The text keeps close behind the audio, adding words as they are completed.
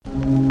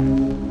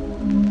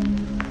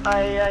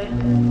Aye, aye.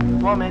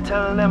 Want me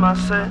tell them I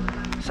say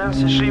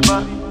Sensi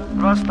Sheeba,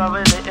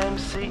 Rastaveli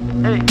MC.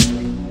 Hey.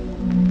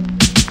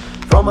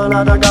 From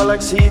another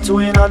galaxy to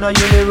another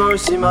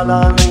universe, in my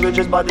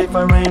languages but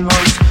different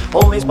words.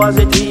 Always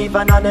positive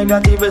and a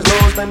negative is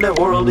lost, and the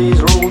world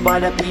is ruled by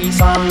the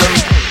peace and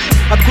love.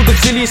 Откуда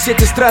взялись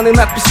эти страны,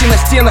 надписи на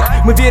стенах?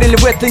 Мы верили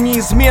в это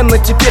неизменно,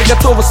 теперь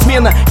готова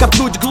смена.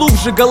 Копнуть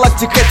глубже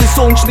галактик этой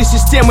солнечной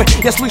системы.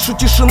 Я слышу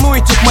тишину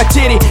этих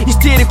материй,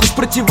 истерику с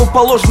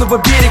противоположного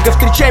берега.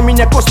 Встречай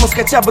меня, космос,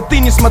 хотя бы ты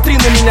не смотри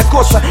на меня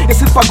косо. Я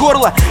сыт по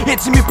горло,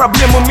 этими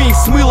проблемами их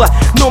смыло.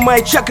 Но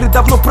мои чакры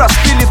давно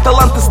простыли,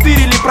 таланты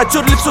стырили,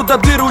 протерли все до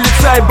дыр, у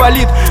лица и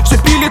болит. Все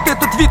пилит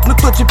этот вид, но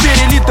то теперь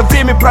элита.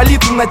 Время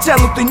пролито,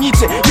 натянуты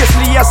нити.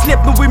 Если я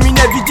слепну, вы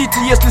меня видите.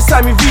 Если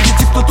сами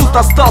видите, кто тут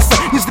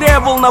остался. Не зря я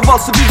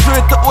волновался, вижу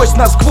эту ось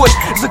насквозь.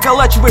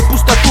 Заколачивай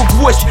пустоту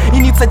гвоздь.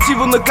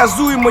 Инициатива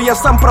наказуема, я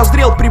сам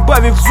прозрел,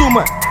 прибавив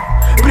зума.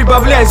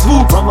 Прибавляй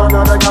звук. From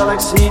another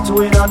galaxy to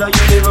another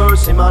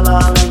universe, in my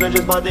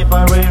languages but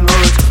different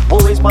words.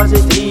 Always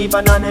positive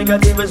and a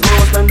negative is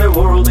lost, and the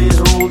world is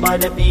ruled by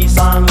the peace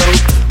and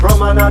love.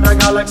 From another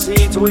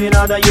galaxy to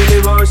another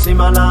universe, in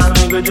my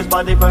languages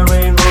but different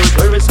words.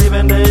 We're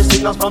receiving the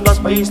signals from the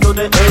space to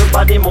the earth,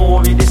 but the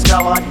more we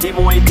discover, the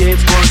more it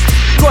gets worse.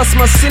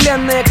 Космос,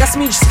 вселенная,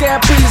 космическая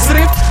пыль,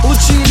 взрыв.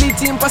 Лучи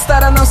летим по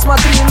сторонам,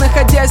 смотри.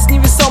 Находясь в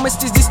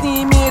невесомости, здесь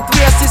не имеет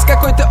вес. Из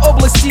какой-то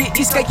области,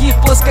 из каких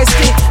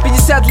плоскостей.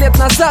 50 лет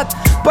назад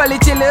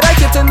полетели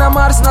ракеты на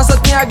Марс.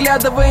 Назад не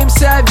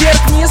оглядываемся,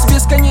 вверх-вниз.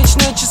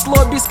 Бесконечное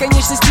число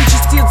бесконечности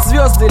частиц.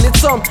 Звезды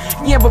лицом,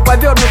 небо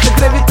повернуто,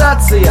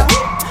 гравитация.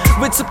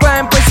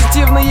 Высыпаем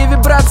позитивные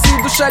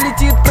вибрации. Душа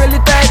летит,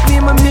 пролетает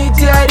мимо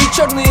метеорит.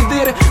 Черные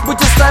дыры,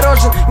 будь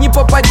осторожен, не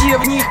попади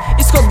в них.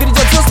 Исход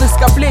грядет звездных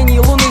скоплений,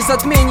 лунных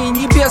затмений,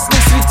 небесных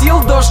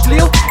светил. Дождь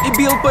лил и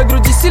бил по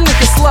груди сильных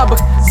и слабых.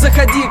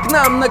 Заходи к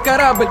нам на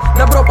корабль,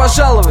 добро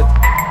пожаловать.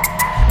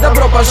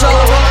 Добро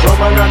пожаловать.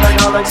 From another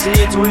galaxy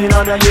to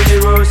another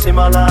universe, in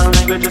my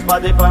languages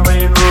but different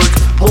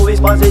words. Always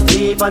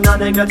positive and a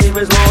negative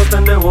is lost,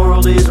 and the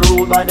world is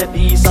ruled by the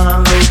peace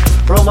and love.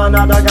 From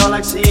another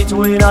galaxy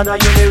to another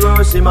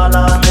universe, in my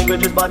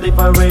languages but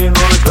different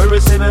words. We're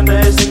receiving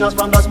the signals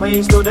from the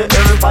space to the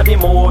earth, but the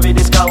more we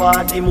discover,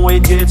 the more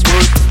it gets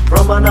worse.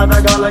 From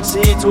another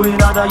galaxy to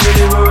another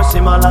universe,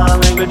 in my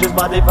languages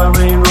but different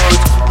words.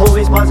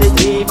 Always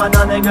positive and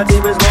a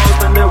negative is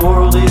lost, and the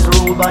world is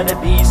ruled by the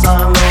peace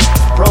and love.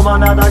 From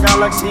another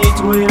galaxy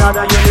to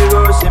another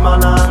universe, in my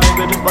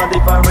languages but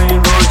different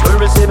words. We're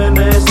receiving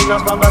the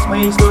signals from the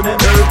space to the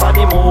earth, but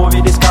the more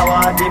we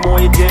discover, the more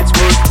it gets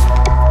worse.